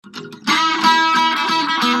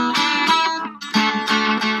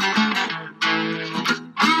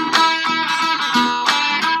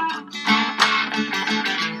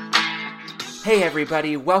Hey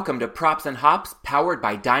everybody, welcome to Props and Hops, powered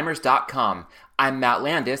by Dimers.com. I'm Matt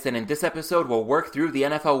Landis, and in this episode we'll work through the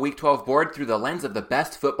NFL Week 12 board through the lens of the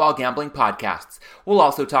best football gambling podcasts. We'll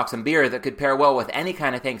also talk some beer that could pair well with any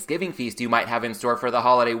kind of Thanksgiving feast you might have in store for the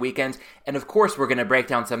holiday weekend, and of course we're going to break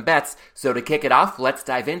down some bets, so to kick it off, let's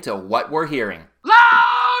dive into what we're hearing.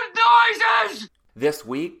 Loud noises! This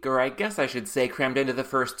week, or I guess I should say crammed into the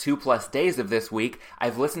first 2+ days of this week,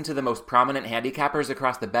 I've listened to the most prominent handicappers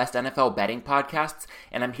across the best NFL betting podcasts,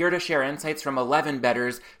 and I'm here to share insights from 11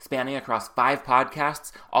 bettors spanning across 5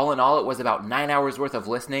 podcasts. All in all, it was about 9 hours worth of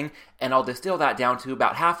listening, and I'll distill that down to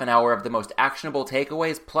about half an hour of the most actionable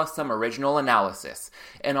takeaways plus some original analysis.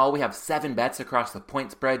 In all, we have 7 bets across the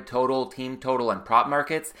point spread, total, team total, and prop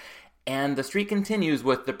markets. And the streak continues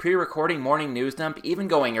with the pre-recording morning news dump even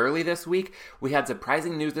going early this week. We had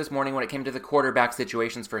surprising news this morning when it came to the quarterback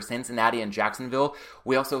situations for Cincinnati and Jacksonville.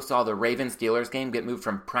 We also saw the Ravens-Steelers game get moved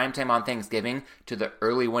from primetime on Thanksgiving to the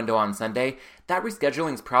early window on Sunday. That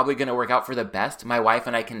rescheduling is probably going to work out for the best. My wife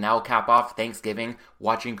and I can now cap off Thanksgiving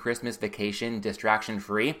watching Christmas Vacation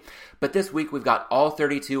distraction-free. But this week we've got all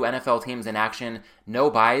 32 NFL teams in action, no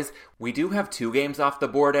buys. We do have 2 games off the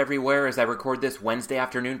board everywhere as I record this Wednesday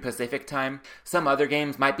afternoon Pacific time. Some other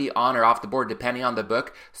games might be on or off the board depending on the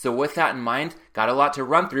book. So with that in mind, got a lot to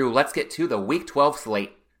run through. Let's get to the Week 12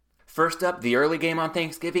 slate. First up, the early game on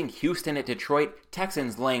Thanksgiving, Houston at Detroit.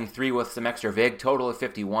 Texans laying 3 with some extra vig, total of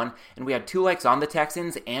 51. And we had 2 likes on the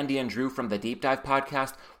Texans, Andy and Drew from the Deep Dive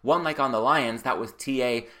podcast. 1 like on the Lions, that was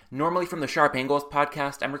TA, normally from the Sharp Angles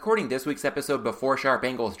podcast. I'm recording this week's episode before Sharp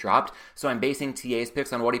Angles dropped, so I'm basing TA's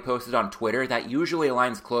picks on what he posted on Twitter. That usually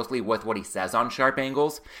aligns closely with what he says on Sharp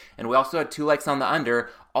Angles. And we also had 2 likes on the under,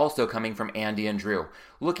 also coming from Andy and Drew.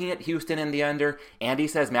 Looking at Houston in the under, Andy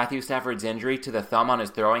says Matthew Stafford's injury to the thumb on his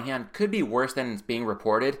throwing hand could be worse than it's being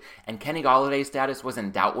reported, and Kenny Galladay's status was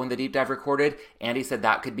in doubt when the Deep Dive recorded. Andy said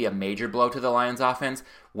that could be a major blow to the Lions offense.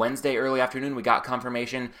 Wednesday early afternoon, we got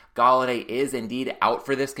confirmation Galladay is indeed out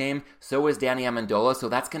for this game. So is Danny Amendola, so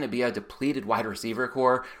that's going to be a depleted wide receiver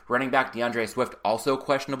core. Running back DeAndre Swift also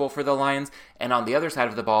questionable for the Lions. And on the other side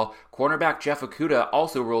of the ball, cornerback Jeff Okudah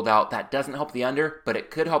also ruled out. That doesn't help the under, but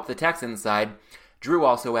it could help the Texans side. Drew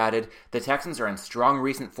also added, the Texans are in strong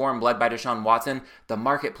recent form led by Deshaun Watson, the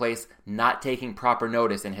marketplace not taking proper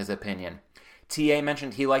notice in his opinion. TA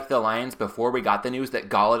mentioned he liked the Lions before we got the news that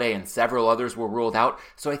Galladay and several others were ruled out,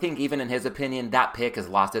 so I think even in his opinion, that pick has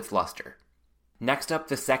lost its luster. Next up,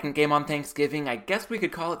 the second game on Thanksgiving. I guess we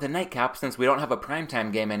could call it the nightcap since we don't have a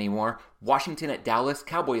primetime game anymore. Washington at Dallas,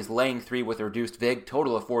 Cowboys laying 3 with reduced vig,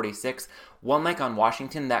 total of 46. 1 like on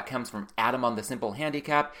Washington, that comes from Adam on the Simple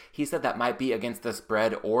Handicap. He said that might be against the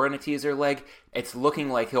spread or in a teaser leg. It's looking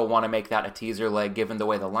like he'll want to make that a teaser leg given the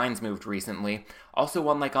way the lines moved recently. Also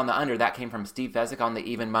 1 like on the under, that came from Steve Fezzik on the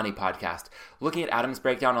Even Money podcast. Looking at Adam's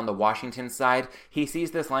breakdown on the Washington side, he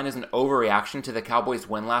sees this line as an overreaction to the Cowboys'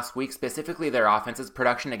 win last week, specifically their offense's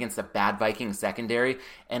production against a bad Vikings secondary.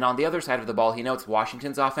 And on the other side of the ball, he notes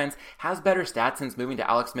Washington's offense has better stats since moving to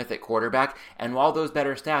Alex Smith at quarterback, and while those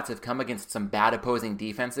better stats have come against some bad opposing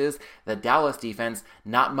defenses, the Dallas defense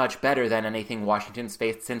not much better than anything Washington's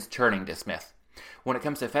faced since turning to Smith. When it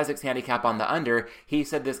comes to Fezzik's handicap on the under, he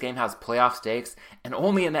said this game has playoff stakes, and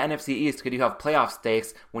only in the NFC East could you have playoff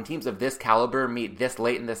stakes when teams of this caliber meet this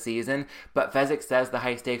late in the season, but Fezzik says the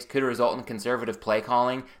high stakes could result in conservative play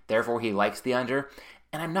calling, therefore he likes the under.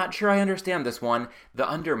 And I'm not sure I understand this one. The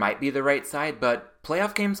under might be the right side, but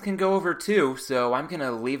playoff games can go over too, so I'm going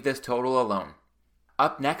to leave this total alone.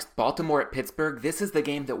 Up next, Baltimore at Pittsburgh. This is the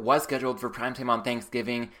game that was scheduled for primetime on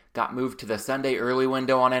Thanksgiving, got moved to the Sunday early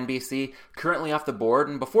window on NBC, currently off the board,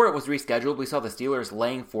 and before it was rescheduled, we saw the Steelers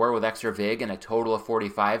laying 4 with extra vig and a total of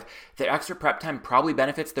 45. The extra prep time probably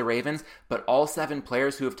benefits the Ravens, but all 7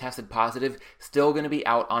 players who have tested positive still going to be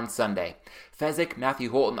out on Sunday. Fezzik,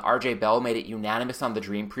 Matthew Holt, and RJ Bell made it unanimous on the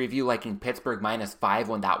Dream Preview, liking Pittsburgh -5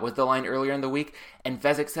 when that was the line earlier in the week, and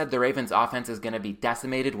Fezzik said the Ravens' offense is going to be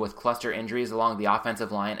decimated with cluster injuries along the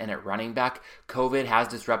offensive line and at running back. COVID has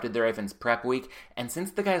disrupted the Ravens' prep week, and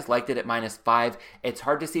since the guys liked it at -5, it's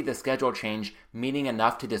hard to see the schedule change meaning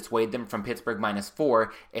enough to dissuade them from Pittsburgh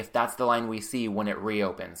 -4 if that's the line we see when it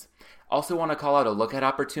reopens. Also want to call out a look-at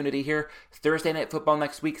opportunity here. Thursday Night Football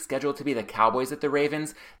next week scheduled to be the Cowboys at the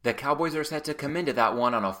Ravens. The Cowboys are set to come into that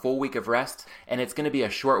one on a full week of rest, and it's going to be a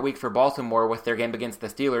short week for Baltimore with their game against the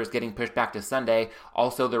Steelers getting pushed back to Sunday.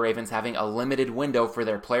 Also, the Ravens having a limited window for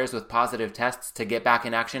their players with positive tests to get back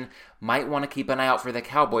in action. Might want to keep an eye out for the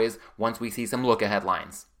Cowboys once we see some look-ahead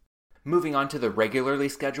lines. Moving on to the regularly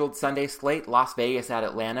scheduled Sunday slate, Las Vegas at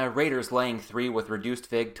Atlanta, Raiders laying 3 with reduced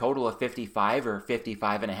vig, total of 55 or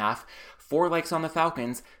 55.5. 4 likes on the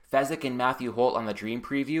Falcons, Fezzik and Matthew Holt on the Dream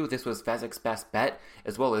Preview, this was Fezzik's best bet,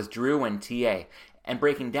 as well as Drew and TA. And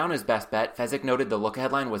breaking down his best bet, Fezzik noted the look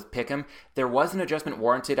ahead line was pick'em. There was an adjustment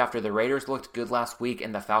warranted after the Raiders looked good last week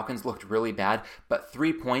and the Falcons looked really bad, but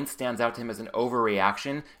 3 points stands out to him as an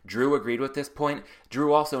overreaction. Drew agreed with this point.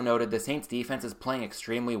 Drew also noted the Saints defense is playing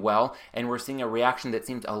extremely well, and we're seeing a reaction that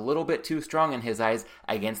seems a little bit too strong in his eyes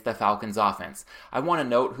against the Falcons offense. I want to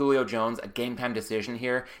note Julio Jones, a game time decision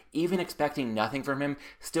here. Even expecting nothing from him,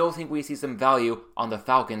 still think we see some value on the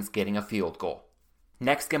Falcons getting a field goal.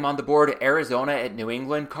 Next game on the board, Arizona at New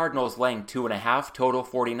England. Cardinals laying 2.5, total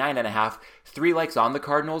 49.5. 3 likes on the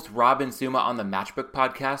Cardinals. Rob and Suma on the Matchbook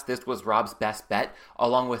podcast. This was Rob's best bet,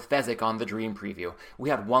 along with Fezzik on the Dream Preview. We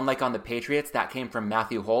had 1 like on the Patriots. That came from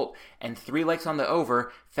Matthew Holt. And 3 likes on the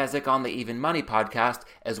over. Fezzik on the Even Money podcast,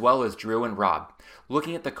 as well as Drew and Rob.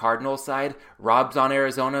 Looking at the Cardinals side, Rob's on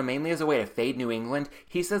Arizona mainly as a way to fade New England.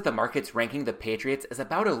 He says the market's ranking the Patriots as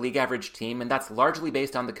about a league average team, and that's largely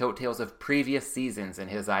based on the coattails of previous seasons in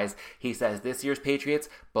his eyes. He says this year's Patriots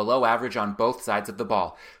below average on both sides of the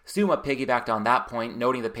ball. Suma piggybacked on that point,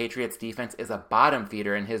 noting the Patriots defense is a bottom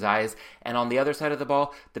feeder in his eyes, and on the other side of the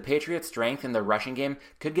ball, the Patriots' strength in the rushing game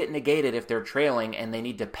could get negated if they're trailing and they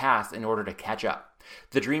need to pass in order to catch up.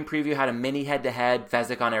 The Dream Preview had a mini head-to-head,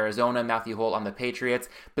 Fezzik on Arizona, Matthew Holt on the Patriots,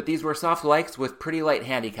 but these were soft likes with pretty light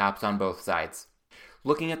handicaps on both sides.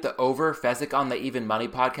 Looking at the over, Fezzik on the Even Money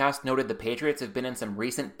podcast noted the Patriots have been in some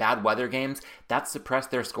recent bad weather games. That's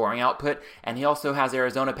suppressed their scoring output, and he also has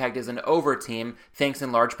Arizona pegged as an over team, thanks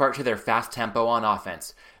in large part to their fast tempo on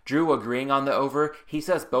offense. Drew agreeing on the over, he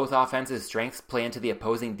says both offenses' strengths play into the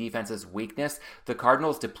opposing defense's weakness. The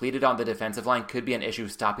Cardinals depleted on the defensive line could be an issue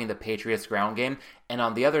stopping the Patriots' ground game. And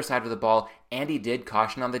on the other side of the ball, Andy did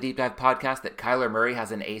caution on the Deep Dive podcast that Kyler Murray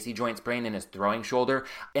has an AC joint sprain in his throwing shoulder.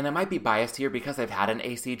 And I might be biased here because I've had an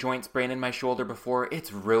AC joint sprain in my shoulder before.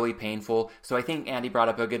 It's really painful. So I think Andy brought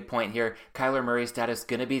up a good point here. Kyler Murray's status is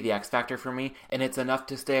going to be the X factor for me, and it's enough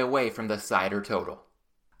to stay away from the side or total.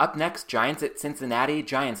 Up next, Giants at Cincinnati.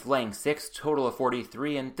 Giants laying 6, total of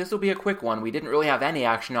 43, and this will be a quick one. We didn't really have any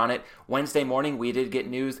action on it. Wednesday morning, we did get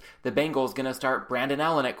news the Bengals going to start Brandon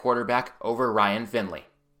Allen at quarterback over Ryan Finley.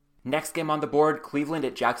 Next game on the board, Cleveland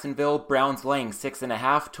at Jacksonville. Browns laying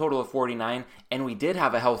 6.5, total of 49, and we did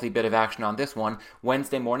have a healthy bit of action on this one.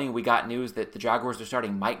 Wednesday morning, we got news that the Jaguars are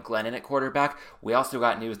starting Mike Glennon at quarterback. We also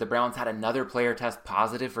got news the Browns had another player test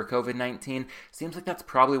positive for COVID-19. Seems like that's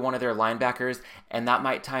probably one of their linebackers, and that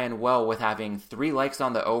might tie in well with having 3 likes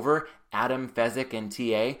on the over, Adam, Fezzik, and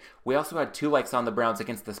TA. We also had 2 likes on the Browns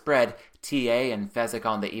against the spread, TA and Fezzik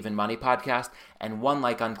on the Even Money podcast, and 1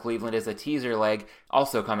 like on Cleveland as a teaser leg,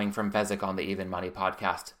 also coming from Fezzik on the Even Money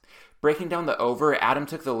podcast. Breaking down the over, Adam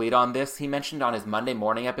took the lead on this. He mentioned on his Monday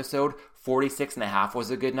morning episode 46.5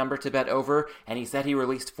 was a good number to bet over, and he said he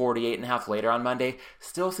released 48.5 later on Monday.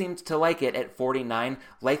 Still seemed to like it at 49,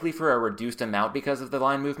 likely for a reduced amount because of the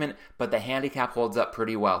line movement, but the handicap holds up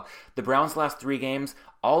pretty well. The Browns' last 3 games,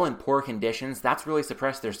 all in poor conditions. That's really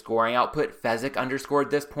suppressed their scoring output. Fezzik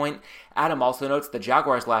underscored this point. Adam also notes the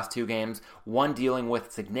Jaguars' last 2 games, one dealing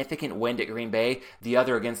with significant wind at Green Bay, the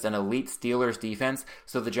other against an elite Steelers defense,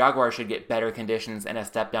 so the Jaguars should get better conditions and a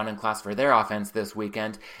step down in class for their offense this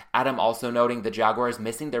weekend. Adam also noting the Jaguars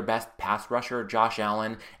missing their best pass rusher, Josh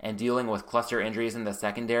Allen, and dealing with cluster injuries in the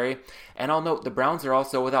secondary. And I'll note the Browns are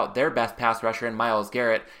also without their best pass rusher in Myles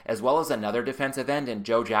Garrett, as well as another defensive end in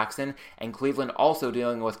Joe Jackson, and Cleveland also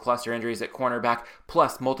dealing with cluster injuries at cornerback,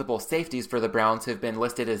 plus multiple safeties for the Browns have been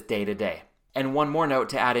listed as day-to-day. And one more note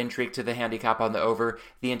to add intrigue to the handicap on the over,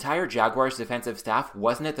 the entire Jaguars defensive staff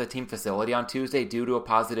wasn't at the team facility on Tuesday due to a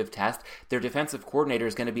positive test. Their defensive coordinator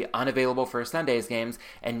is going to be unavailable for Sunday's games,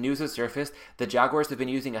 and news has surfaced the Jaguars have been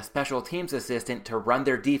using a special teams assistant to run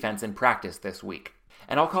their defense in practice this week.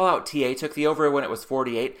 And I'll call out TA took the over when it was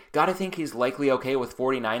 48. Gotta think he's likely okay with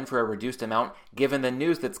 49 for a reduced amount, given the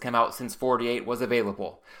news that's come out since 48 was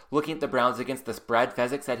available. Looking at the Browns against the spread,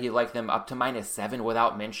 Fezzik said he liked them up to -7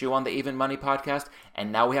 without Minshew on the Even Money podcast,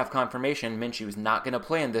 and now we have confirmation Minshew's not going to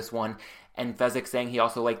play in this one. And Fezzik saying he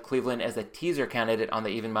also liked Cleveland as a teaser candidate on the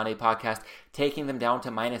Even Money podcast, taking them down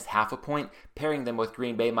to -0.5 point, pairing them with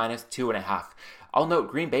Green Bay -2.5. I'll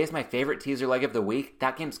note Green Bay is my favorite teaser leg of the week.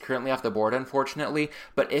 That game's currently off the board, unfortunately,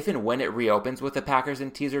 but if and when it reopens with the Packers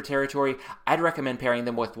in teaser territory, I'd recommend pairing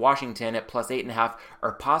them with Washington at +8.5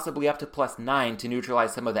 or possibly up to +9 to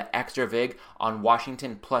neutralize some of the extra vig on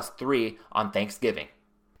Washington +3 on Thanksgiving.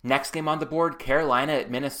 Next game on the board, Carolina at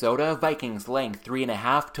Minnesota. Vikings laying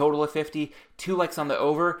 3.5, total of 50. 2 likes on the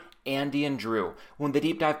over. Andy and Drew. When the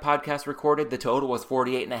Deep Dive podcast recorded, the total was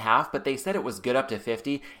 48.5, but they said it was good up to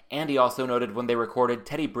 50. Andy also noted when they recorded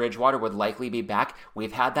Teddy Bridgewater would likely be back.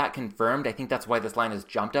 We've had that confirmed. I think that's why this line has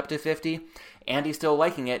jumped up to 50. Andy's still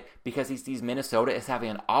liking it because he sees Minnesota as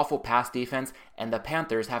having an awful pass defense and the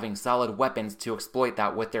Panthers having solid weapons to exploit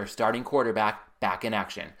that with their starting quarterback back in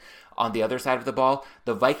action. On the other side of the ball,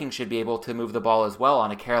 the Vikings should be able to move the ball as well on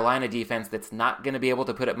a Carolina defense that's not going to be able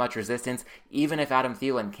to put up much resistance, even if Adam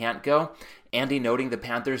Thielen can't go. Andy noting the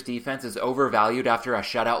Panthers defense is overvalued after a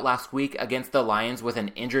shutout last week against the Lions with an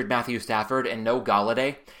injured Matthew Stafford and no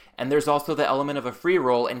Golladay. And there's also the element of a free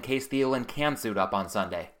roll in case Thielen can suit up on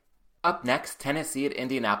Sunday. Up next, Tennessee at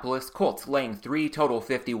Indianapolis. Colts laying 3, total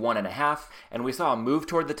 51.5, and we saw a move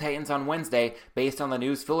toward the Titans on Wednesday based on the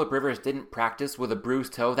news Phillip Rivers didn't practice with a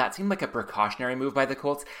bruised toe. That seemed like a precautionary move by the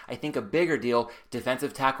Colts. I think a bigger deal,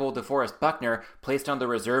 defensive tackle DeForest Buckner placed on the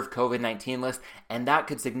reserve COVID-19 list, and that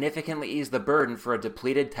could significantly ease the burden for a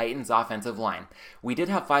depleted Titans offensive line. We did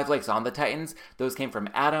have 5 likes on the Titans. Those came from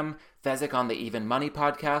Adam, Fezzik on the Even Money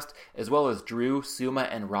podcast, as well as Drew, Suma,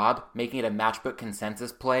 and Rob, making it a matchbook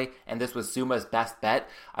consensus play, and this was Suma's best bet.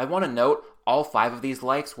 I want to note, all 5 of these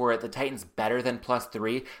likes were at the Titans better than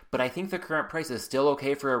 +3, but I think the current price is still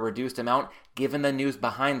okay for a reduced amount given the news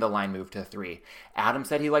behind the line move to 3. Adam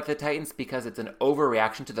said he liked the Titans because it's an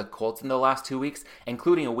overreaction to the Colts in the last 2 weeks,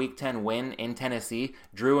 including a Week 10 win in Tennessee.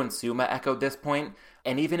 Drew and Suma echoed this point.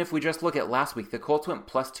 And even if we just look at last week, the Colts went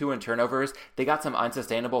 +2 in turnovers, they got some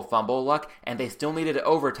unsustainable fumble luck, and they still needed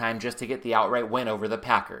overtime just to get the outright win over the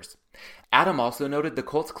Packers. Adam also noted the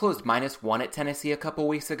Colts closed -1 at Tennessee a couple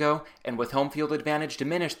weeks ago, and with home field advantage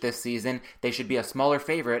diminished this season, they should be a smaller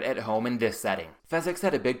favorite at home in this setting. Fezzik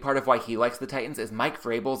said a big part of why he likes the Titans is Mike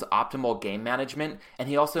Vrabel's optimal game management, and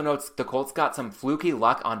he also notes the Colts got some fluky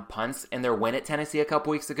luck on punts in their win at Tennessee a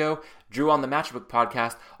couple weeks ago. Drew on the Matchbook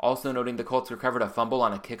podcast also noting the Colts recovered a fumble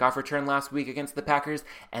on a kickoff return last week against the Packers,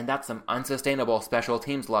 and that's some unsustainable special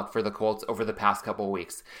teams luck for the Colts over the past couple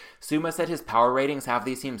weeks. Suma said his power ratings have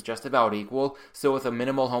these teams just about equal, so with a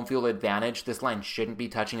minimal home field advantage, this line shouldn't be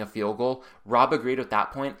touching a field goal. Rob agreed with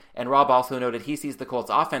that point, and Rob also noted he sees the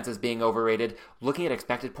Colts offense as being overrated. Looking at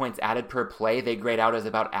expected points added per play, they grade out as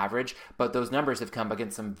about average, but those numbers have come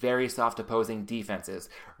against some very soft opposing defenses.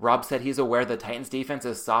 Rob said he's aware the Titans defense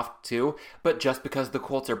is soft too, but just because the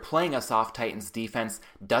Colts are playing a soft Titans defense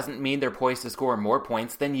doesn't mean they're poised to score more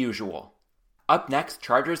points than usual. Up next,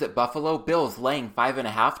 Chargers at Buffalo. Bills laying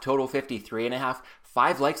 5.5, total 53.5.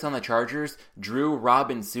 5 likes on the Chargers, Drew, Rob,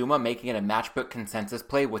 and Suma making it a matchbook consensus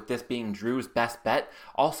play, with this being Drew's best bet.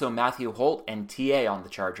 Also Matthew Holt and TA on the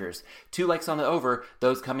Chargers. 2 likes on the over,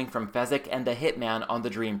 those coming from Fezzik and the Hitman on the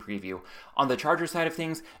Dream Preview. On the Chargers side of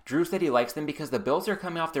things, Drew said he likes them because the Bills are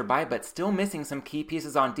coming off their bye but still missing some key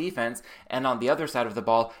pieces on defense, and on the other side of the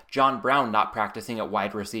ball, John Brown not practicing at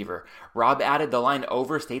wide receiver. Rob added the line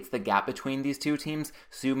overstates the gap between these two teams.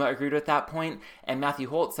 Suma agreed with that point, and Matthew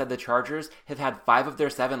Holt said the Chargers have had 5 of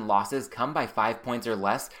their 7 losses come by 5 points or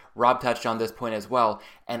less. Rob touched on this point as well,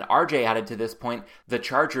 and RJ added to this point, the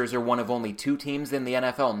Chargers are one of only 2 teams in the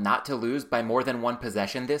NFL not to lose by more than 1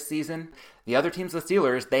 possession this season. The other team's the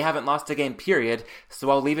Steelers. They haven't lost a game, period, so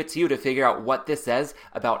I'll leave it to you to figure out what this says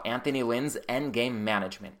about Anthony Lynn's endgame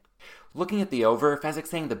management. Looking at the over, Fezzik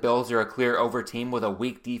saying the Bills are a clear over team with a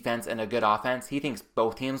weak defense and a good offense. He thinks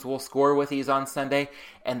both teams will score with ease on Sunday,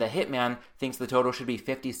 and the Hitman thinks the total should be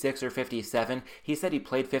 56 or 57. He said he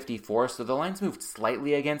played 54, so the line's moved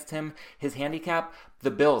slightly against him. His handicap,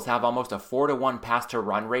 the Bills have almost a 4-to-1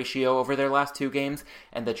 pass-to-run ratio over their last 2 games,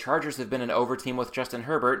 and the Chargers have been an over team with Justin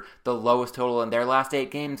Herbert, the lowest total in their last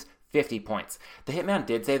 8 games, 50 points. The Hitman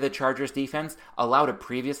did say the Chargers defense allowed a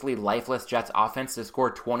previously lifeless Jets offense to score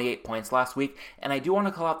 28 points last week, and I do want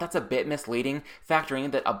to call out that's a bit misleading, factoring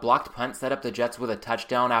in that a blocked punt set up the Jets with a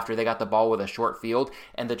touchdown after they got the ball with a short field,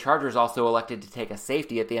 and the Chargers also elected to take a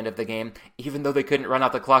safety at the end of the game, even though they couldn't run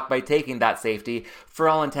out the clock by taking that safety. For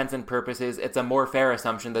all intents and purposes, it's a more fair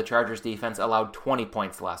assumption the Chargers defense allowed 20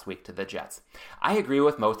 points last week to the Jets. I agree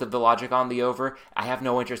with most of the logic on the over. I have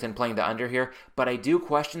no interest in playing the under here, but I do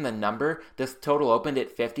question the number. This total opened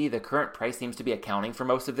at 50. The current price seems to be accounting for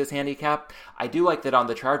most of this handicap. I do like that on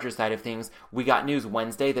the Chargers side of things, we got news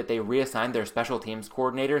Wednesday that they reassigned their special teams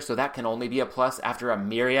coordinator, so that can only be a plus after a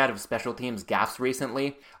myriad of special teams gaffes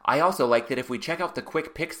recently. I also like that if we check out the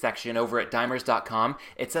quick picks section over at dimers.com,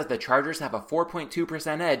 it says the Chargers have a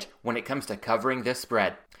 4.2% edge when it comes to covering this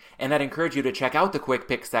spread. And I'd encourage you to check out the quick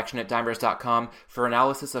picks section at dimers.com for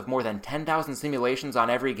analysis of more than 10,000 simulations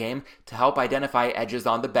on every game to help identify edges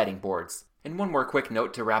on the betting boards. And one more quick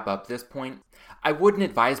note to wrap up this point. I wouldn't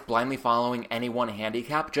advise blindly following any one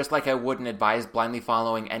handicap, just like I wouldn't advise blindly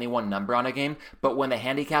following any one number on a game, but when the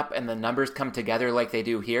handicap and the numbers come together like they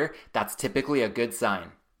do here, that's typically a good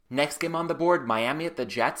sign. Next game on the board, Miami at the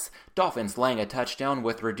Jets. Dolphins laying a touchdown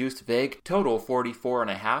with reduced vig, total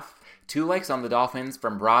 44.5. 2 likes on the Dolphins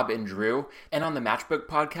from Rob and Drew, and on the Matchbook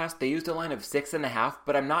podcast, they used a line of 6.5,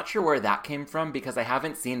 but I'm not sure where that came from because I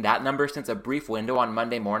haven't seen that number since a brief window on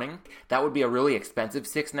Monday morning. That would be a really expensive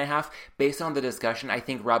 6.5. Based on the discussion, I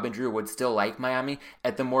think Rob and Drew would still like Miami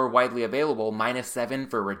at the more widely available -7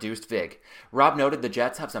 for reduced vig. Rob noted the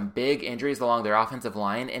Jets have some big injuries along their offensive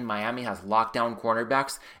line, and Miami has lockdown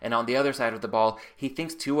cornerbacks, and on the other side of the ball, he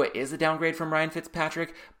thinks Tua is a downgrade from Ryan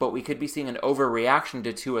Fitzpatrick, but we could be seeing an overreaction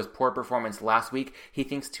to Tua's poor performance last week. He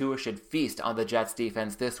thinks Tua should feast on the Jets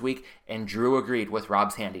defense this week, and Drew agreed with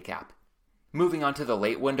Rob's handicap. Moving on to the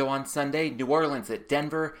late window on Sunday, New Orleans at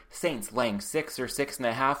Denver, Saints laying 6 or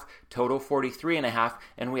 6.5, total 43.5,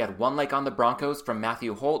 and we had 1 like on the Broncos from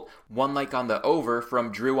Matthew Holt, 1 like on the over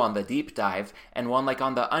from Drew on the deep dive, and 1 like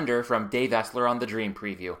on the under from Dave Essler on the Dream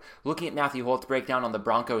Preview. Looking at Matthew Holt's breakdown on the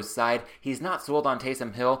Broncos side, he's not sold on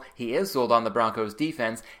Taysom Hill, he is sold on the Broncos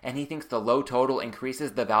defense, and he thinks the low total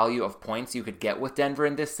increases the value of points you could get with Denver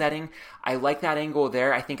in this setting. I like that angle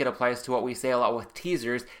there. I think it applies to what we say a lot with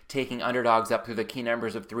teasers, taking underdogs up through the key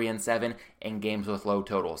numbers of 3 and 7 in games with low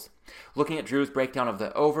totals. Looking at Drew's breakdown of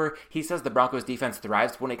the over, he says the Broncos defense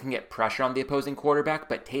thrives when it can get pressure on the opposing quarterback,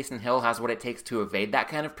 but Taysom Hill has what it takes to evade that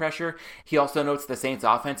kind of pressure. He also notes the Saints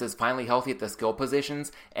offense is finally healthy at the skill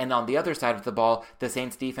positions, and on the other side of the ball, the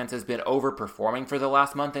Saints defense has been overperforming for the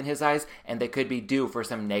last month in his eyes, and they could be due for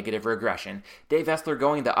some negative regression. Dave Essler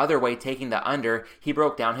going the other way, taking the under. He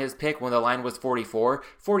broke down his pick when the line was 44.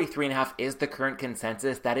 43.5 is the current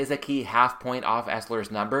consensus. That is a key half point off Essler's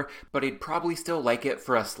number, but he'd probably still like it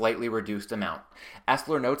for a slightly reduced amount.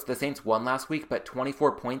 Essler notes the Saints won last week, but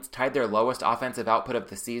 24 points tied their lowest offensive output of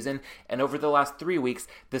the season, and over the last 3 weeks,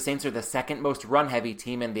 the Saints are the second most run-heavy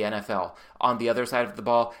team in the NFL. On the other side of the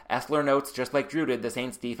ball, Essler notes, just like Drew did, the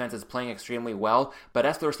Saints defense is playing extremely well, but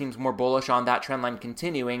Essler seems more bullish on that trend line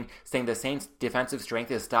continuing, saying the Saints' defensive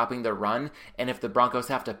strength is stopping the run, and if the Broncos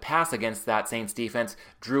have to pass against that Saints defense,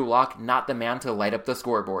 Drew Lock not the man to light up the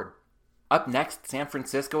scoreboard. Up next, San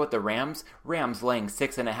Francisco at the Rams. Rams laying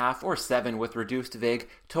 6.5 or 7 with reduced vig,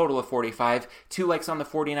 total of 45. 2 likes on the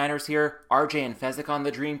 49ers here. RJ and Fezzik on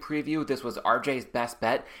the Dream Preview. This was RJ's best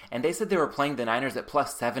bet, and they said they were playing the Niners at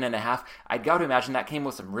plus 7.5. I'd got to imagine that came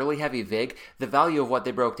with some really heavy vig. The value of what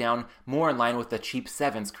they broke down, more in line with the cheap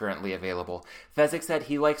 7s currently available. Fezzik said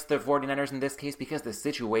he likes the 49ers in this case because the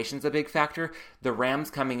situation's a big factor. The Rams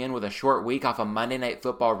coming in with a short week off a Monday Night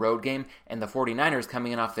Football road game, and the 49ers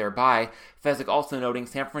coming in off their bye. Fezzik also noting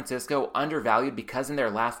San Francisco undervalued because in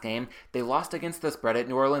their last game, they lost against the spread at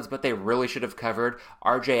New Orleans, but they really should have covered.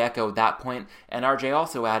 RJ echoed that point, and RJ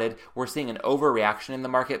also added, we're seeing an overreaction in the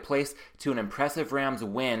marketplace to an impressive Rams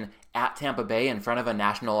win at Tampa Bay in front of a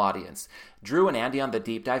national audience. Drew and Andy on the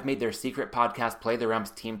Deep Dive made their secret podcast play the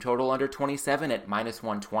Rams team total under 27 at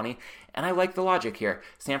 -120, and I like the logic here.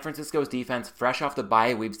 San Francisco's defense, fresh off the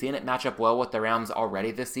bye, we've seen it match up well with the Rams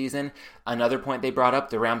already this season. Another point they brought up,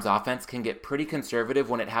 the Rams offense can get pretty conservative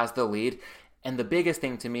when it has the lead. And the biggest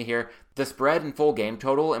thing to me here, the spread and full game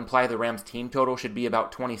total imply the Rams team total should be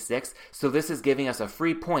about 26, so this is giving us a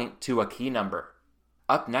free point to a key number.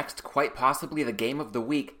 Up next, quite possibly the game of the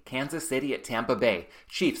week, Kansas City at Tampa Bay.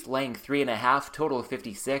 Chiefs laying 3.5, total of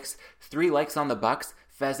 56. 3 likes on the Bucks.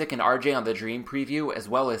 Fezzik and RJ on the Dream Preview, as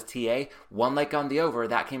well as TA. 1 like on the over,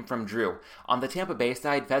 that came from Drew. On the Tampa Bay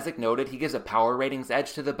side, Fezzik noted he gives a power ratings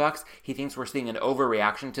edge to the Bucks. He thinks we're seeing an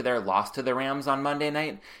overreaction to their loss to the Rams on Monday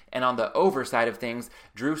night. And on the over side of things,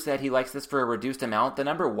 Drew said he likes this for a reduced amount. The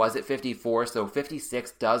number was at 54, so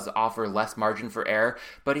 56 does offer less margin for error,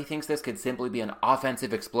 but he thinks this could simply be an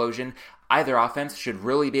offensive explosion. Either offense should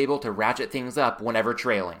really be able to ratchet things up whenever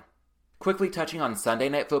trailing. Quickly touching on Sunday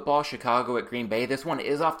Night Football, Chicago at Green Bay. This one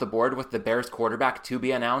is off the board with the Bears quarterback to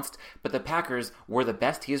be announced, but the Packers were the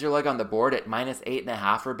best teaser leg on the board at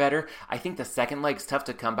 -8.5 or better. I think the second leg's tough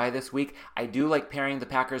to come by this week. I do like pairing the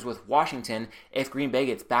Packers with Washington if Green Bay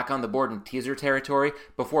gets back on the board in teaser territory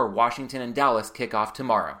before Washington and Dallas kick off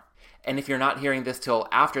tomorrow. And if you're not hearing this till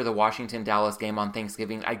after the Washington-Dallas game on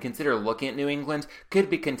Thanksgiving, I'd consider looking at New England. Could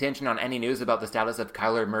be contingent on any news about the status of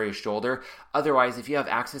Kyler Murray's shoulder. Otherwise, if you have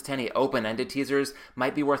access to any open-ended teasers,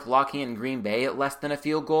 might be worth locking in Green Bay at less than a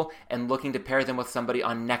field goal and looking to pair them with somebody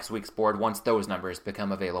on next week's board once those numbers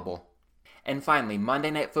become available. And finally, Monday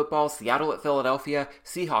Night Football, Seattle at Philadelphia,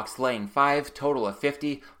 Seahawks laying 5, total of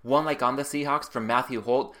 50, 1 like on the Seahawks from Matthew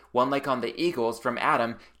Holt, 1 like on the Eagles from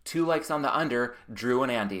Adam, 2 likes on the under, Drew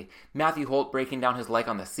and Andy. Matthew Holt breaking down his like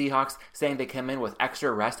on the Seahawks, saying they come in with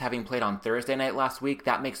extra rest having played on Thursday night last week.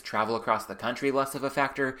 That makes travel across the country less of a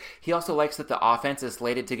factor. He also likes that the offense is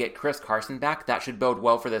slated to get Chris Carson back. That should bode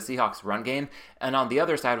well for the Seahawks run game. And on the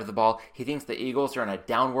other side of the ball, he thinks the Eagles are in a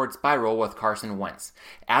downward spiral with Carson Wentz.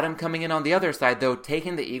 Adam coming in on the other side, though,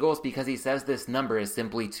 taking the Eagles because he says this number is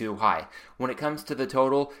simply too high. When it comes to the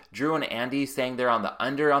total, Drew and Andy saying they're on the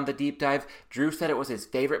under on the deep dive. Drew said it was his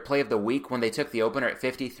favorite play of the week when they took the opener at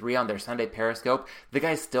 53 on their Sunday Periscope. The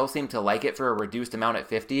guys still seem to like it for a reduced amount at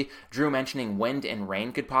 50. Drew mentioning wind and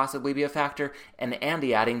rain could possibly be a factor, and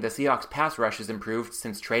Andy adding the Seahawks pass rush has improved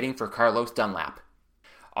since trading for Carlos Dunlap.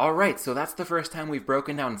 Alright, so that's the first time we've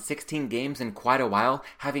broken down 16 games in quite a while.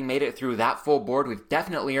 Having made it through that full board, we've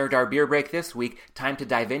definitely earned our beer break this week. Time to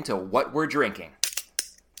dive into what we're drinking.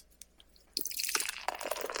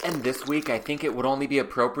 And this week, I think it would only be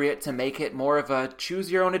appropriate to make it more of a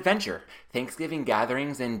choose-your-own-adventure. Thanksgiving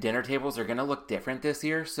gatherings and dinner tables are going to look different this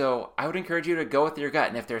year, so I would encourage you to go with your gut,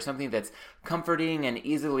 and if there's something that's comforting and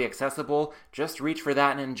easily accessible, just reach for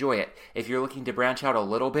that and enjoy it. If you're looking to branch out a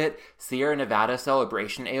little bit, Sierra Nevada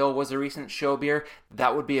Celebration Ale was a recent show beer.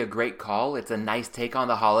 That would be a great call. It's a nice take on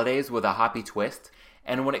the holidays with a hoppy twist.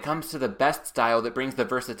 And when it comes to the best style that brings the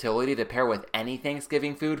versatility to pair with any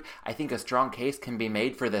Thanksgiving food, I think a strong case can be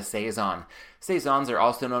made for the Saison. Saisons are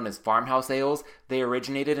also known as farmhouse ales. They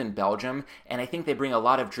originated in Belgium, and I think they bring a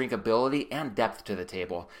lot of drinkability and depth to the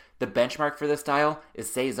table. The benchmark for this style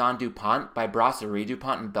is Saison DuPont by Brasserie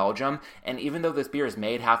DuPont in Belgium, and even though this beer is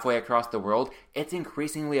made halfway across the world, it's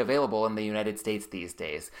increasingly available in the United States these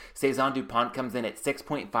days. Saison DuPont comes in at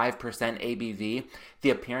 6.5% ABV.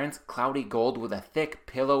 The appearance, cloudy gold with a thick,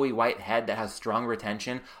 pillowy white head that has strong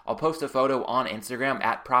retention. I'll post a photo on Instagram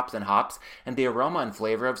at Props and Hops, and the aroma and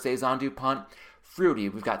flavor of Saison DuPont, fruity.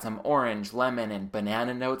 We've got some orange, lemon, and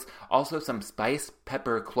banana notes. Also some spice,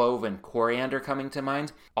 pepper, clove, and coriander coming to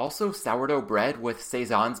mind. Also sourdough bread, with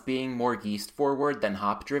Saisons being more yeast forward than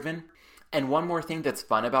hop driven. And one more thing that's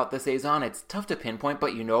fun about the Saison, it's tough to pinpoint,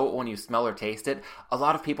 but you know it when you smell or taste it. A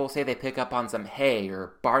lot of people say they pick up on some hay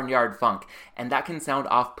or barnyard funk, and that can sound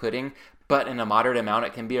off-putting, but in a moderate amount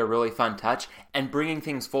it can be a really fun touch. And bringing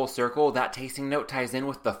things full circle, that tasting note ties in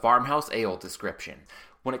with the farmhouse ale description.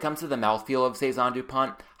 When it comes to the mouthfeel of Saison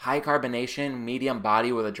DuPont, high carbonation, medium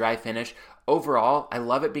body with a dry finish. Overall, I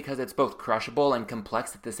love it because it's both crushable and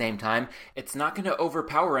complex at the same time. It's not going to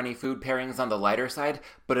overpower any food pairings on the lighter side,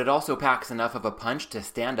 but it also packs enough of a punch to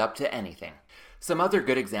stand up to anything. Some other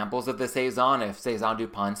good examples of the Saison, if Saison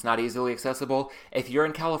DuPont's not easily accessible. If you're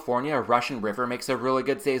in California, Russian River makes a really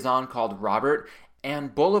good Saison called Robert,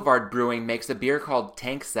 and Boulevard Brewing makes a beer called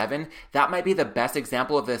Tank 7. That might be the best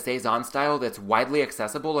example of the Saison style that's widely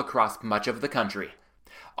accessible across much of the country.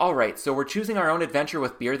 Alright, so we're choosing our own adventure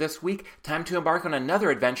with beer this week. Time to embark on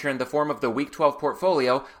another adventure in the form of the Week 12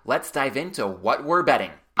 portfolio. Let's dive into what we're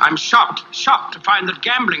betting. I'm shocked to find that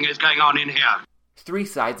gambling is going on in here. 3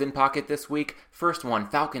 sides in pocket this week. First one,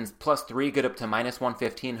 Falcons +3, good up to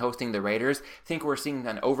 -115 hosting the Raiders. Think we're seeing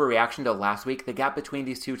an overreaction to last week. The gap between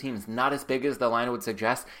these two teams not as big as the line would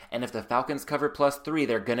suggest, and if the Falcons cover +3,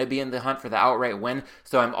 they're going to be in the hunt for the outright win,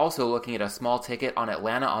 so I'm also looking at a small ticket on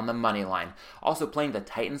Atlanta on the money line. Also playing the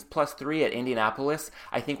Titans +3 at Indianapolis.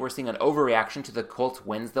 I think we're seeing an overreaction to the Colts'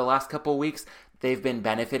 wins the last couple weeks. They've been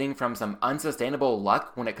benefiting from some unsustainable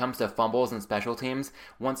luck when it comes to fumbles and special teams.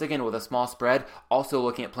 Once again, with a small spread, also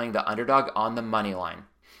looking at playing the underdog on the money line.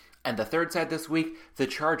 And the third side this week, the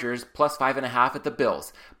Chargers +5.5 at the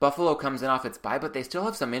Bills. Buffalo comes in off its bye, but they still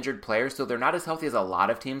have some injured players, so they're not as healthy as a lot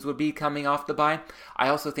of teams would be coming off the bye. I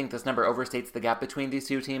also think this number overstates the gap between these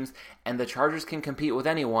two teams, and the Chargers can compete with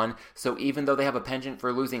anyone, so even though they have a penchant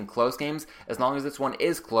for losing close games, as long as this one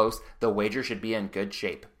is close, the wager should be in good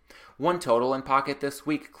shape. One total in pocket this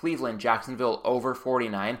week, Cleveland, Jacksonville over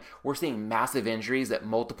 49. We're seeing massive injuries at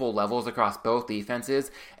multiple levels across both defenses,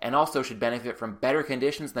 and also should benefit from better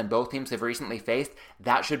conditions than both teams have recently faced.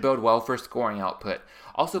 That should bode well for scoring output.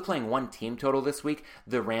 Also playing one team total this week,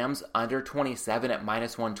 the Rams under 27 at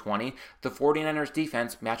 -120. The 49ers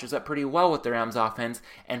defense matches up pretty well with the Rams offense,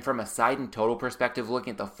 and from a side and total perspective,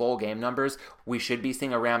 looking at the full game numbers, we should be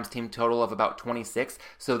seeing a Rams team total of about 26,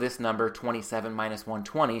 so this number, 27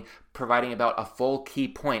 -120, providing about a full key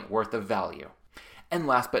point worth of value. And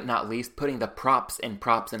last but not least, putting the props in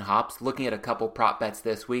Props and Hops, looking at a couple prop bets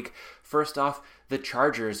this week. First off, The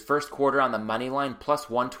Chargers, first quarter on the money line, plus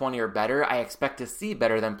 120 or better. I expect to see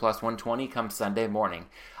better than plus 120 come Sunday morning.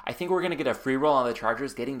 I think we're going to get a free roll on the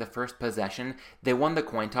Chargers getting the first possession. They won the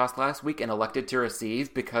coin toss last week and elected to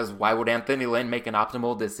receive because why would Anthony Lynn make an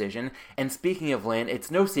optimal decision? And speaking of Lynn, it's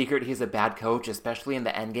no secret he's a bad coach, especially in the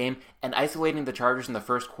endgame, and isolating the Chargers in the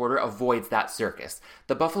first quarter avoids that circus.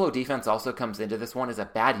 The Buffalo defense also comes into this one as a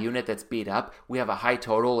bad unit that's beat up. We have a high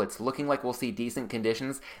total. It's looking like we'll see decent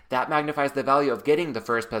conditions. That magnifies the value of getting the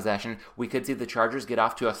first possession. We could see the Chargers get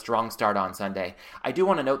off to a strong start on Sunday. I do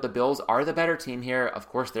want to note the Bills are the better team here. Of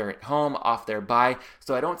course, they're at home, off their bye,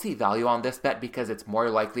 so I don't see value on this bet because it's more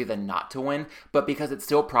likely than not to win, but because it's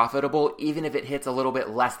still profitable even if it hits a little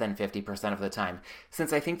bit less than 50% of the time.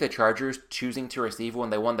 Since I think the Chargers choosing to receive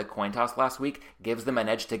when they won the coin toss last week gives them an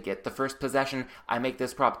edge to get the first possession, I make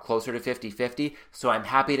this prop closer to 50-50, so I'm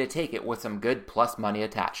happy to take it with some good plus money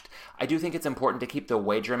attached. I do think it's important to keep the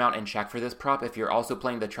wager amount in check for this prop if you're also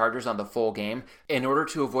playing the Chargers on the full game in order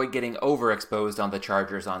to avoid getting overexposed on the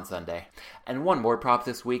Chargers on Sunday. And one more prop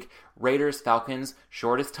this week, Raiders-Falcons,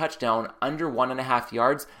 shortest touchdown, under 1.5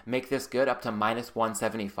 yards, make this good up to minus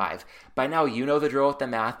 175. By now, you know the drill with the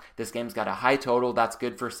math. This game's got a high total. That's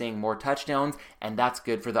good for seeing more touchdowns, and that's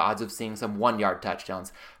good for the odds of seeing some 1-yard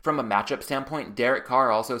touchdowns. From a matchup standpoint, Derek Carr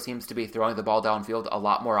also seems to be throwing the ball downfield a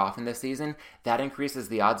lot more often this season. That increases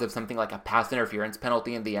the odds of something like a pass interference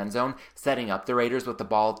penalty in the end zone, setting up the Raiders with the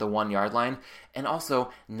ball at the 1-yard line. And also,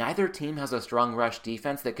 neither team has a strong rush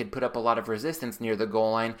defense that could put up a lot of resistance near the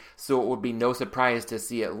goal line, so it would be no surprise to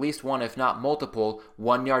see at least one, if not multiple,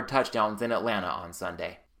 1-yard touchdowns in Atlanta on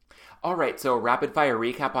Sunday. Alright, so rapid fire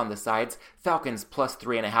recap on the sides. Falcons plus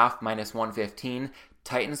 3.5, minus 115.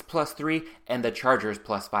 Titans plus 3, and the Chargers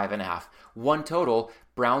plus 5.5. One total,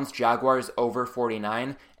 Browns Jaguars over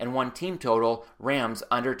 49, and one team total, Rams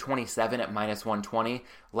under 27 at minus 120.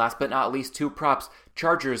 Last but not least, two props,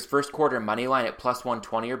 Chargers first quarter money line at plus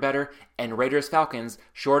 120 or better, and Raiders Falcons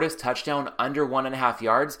shortest touchdown under 1.5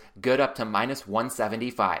 yards, good up to minus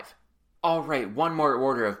 175. Alright, one more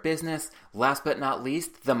order of business. Last but not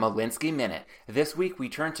least, the Malinsky Minute. This week we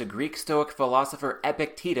turn to Greek Stoic philosopher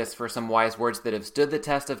Epictetus for some wise words that have stood the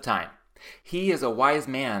test of time. He is a wise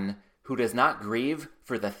man who does not grieve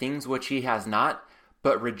for the things which he has not,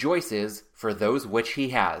 but rejoices for those which he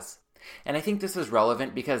has. And I think this is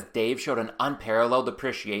relevant because Dave showed an unparalleled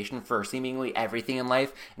appreciation for seemingly everything in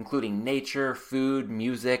life, including nature, food,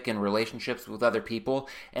 music, and relationships with other people,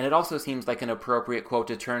 and it also seems like an appropriate quote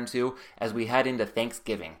to turn to as we head into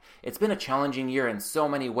Thanksgiving. It's been a challenging year in so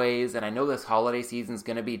many ways, and I know this holiday season is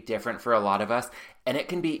going to be different for a lot of us, and it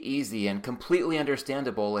can be easy and completely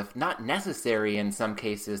understandable, if not necessary in some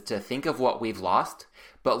cases, to think of what we've lost,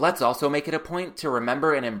 but let's also make it a point to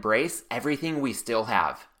remember and embrace everything we still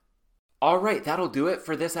have. Alright, that'll do it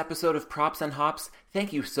for this episode of Props and Hops.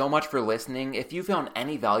 Thank you so much for listening. If you found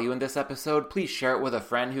any value in this episode, please share it with a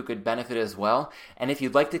friend who could benefit as well. And if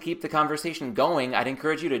you'd like to keep the conversation going, I'd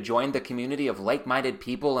encourage you to join the community of like-minded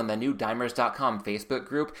people in the new Dimers.com Facebook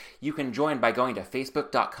group. You can join by going to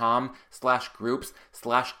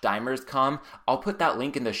facebook.com/groups/Dimers.com. I'll put that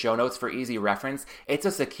link in the show notes for easy reference. It's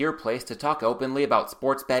a secure place to talk openly about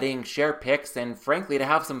sports betting, share picks, and frankly to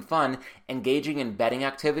have some fun engaging in betting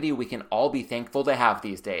activity we can all be thankful to have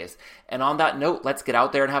these days. And on that note, let's get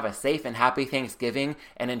out there and have a safe and happy Thanksgiving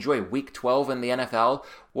and enjoy Week 12 in the NFL.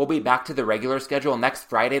 We'll be back to the regular schedule next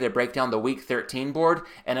Friday to break down the Week 13 board.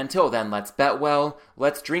 And until then, let's bet well,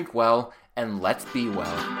 let's drink well, and let's be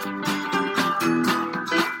well.